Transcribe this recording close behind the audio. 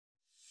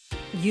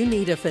You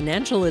need a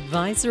financial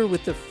advisor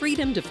with the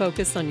freedom to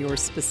focus on your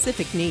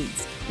specific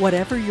needs.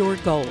 Whatever your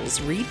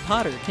goals, Reed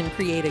Potter can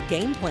create a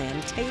game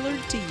plan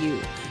tailored to you.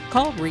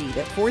 Call Reed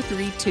at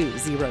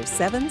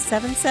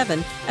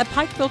 432-0777 at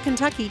Pikeville,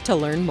 Kentucky to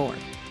learn more.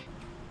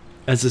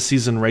 As the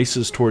season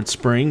races towards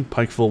spring,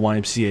 Pikeville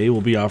YMCA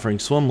will be offering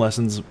swim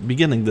lessons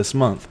beginning this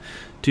month.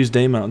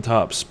 Tuesday,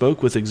 Mountaintop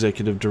spoke with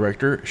Executive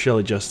Director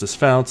Shelley Justice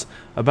Fouts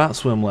about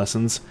swim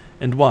lessons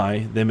and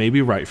why they may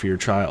be right for your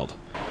child.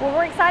 Well,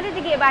 we're excited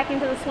to get back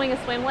into the swing of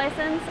swim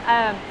lessons.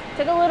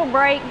 Took a little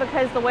break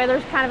because the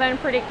weather's kind of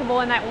unpredictable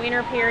in that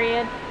winter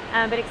period,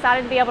 but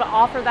excited to be able to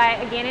offer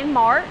that again in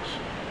March.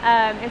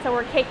 And so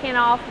we're kicking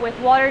off with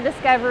water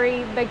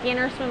discovery,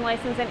 beginner swim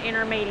lessons, and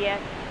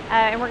intermediate.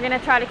 And we're going to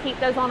try to keep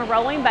those on a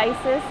rolling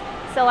basis.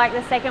 So like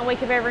the second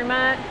week of every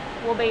month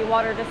will be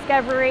water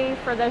discovery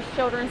for those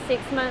children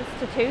 6 months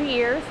to 2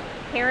 years.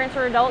 Parents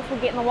or adults will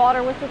get in the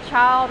water with the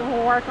child and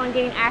we'll work on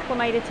getting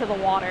acclimated to the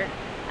water.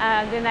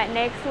 Then that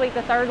next week,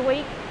 the third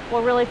week,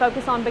 we'll really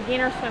focus on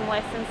beginner swim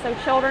lessons. So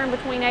children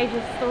between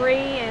ages 3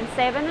 and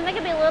 7, and they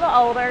can be a little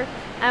older,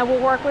 we'll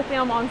work with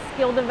them on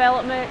skill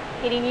development,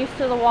 getting used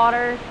to the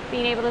water,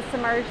 being able to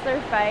submerge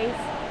their face.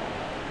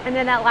 And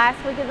then that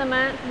last week of the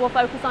month, we'll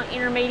focus on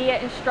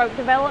intermediate and stroke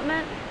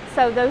development.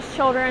 So those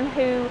children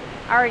who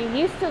are already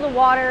used to the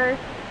water,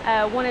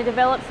 want to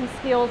develop some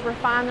skills,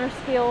 refine their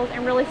skills,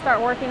 and really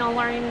start working on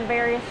learning the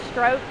various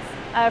strokes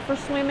for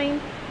swimming,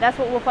 that's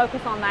what we'll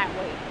focus on that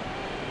week.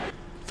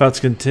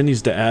 Fouts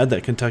continues to add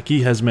that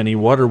Kentucky has many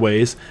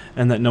waterways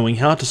and that knowing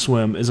how to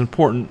swim is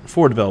important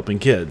for developing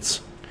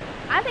kids.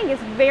 I think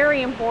it's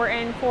very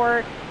important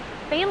for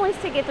families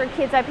to get their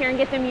kids up here and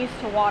get them used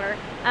to water.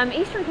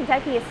 Eastern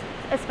Kentucky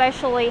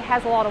especially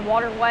has a lot of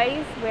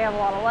waterways. We have a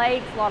lot of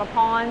lakes, a lot of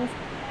ponds,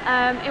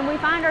 and we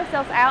find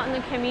ourselves out in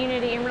the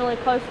community and really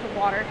close to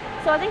water.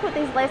 So I think with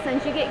these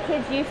lessons, you get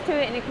kids used to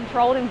it in a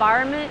controlled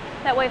environment.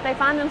 That way if they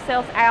find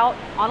themselves out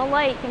on a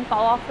lake and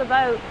fall off the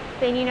boat,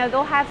 then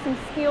they'll have some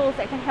skills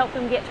that can help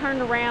them get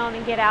turned around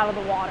and get out of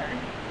the water.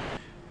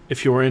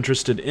 If you are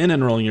interested in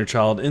enrolling your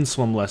child in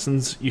swim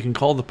lessons, you can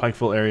call the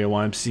Pikeville Area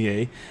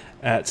YMCA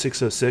at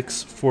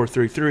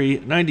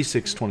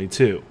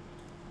 606-433-9622.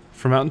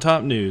 For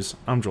Mountaintop News,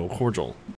 I'm Joel Cordial.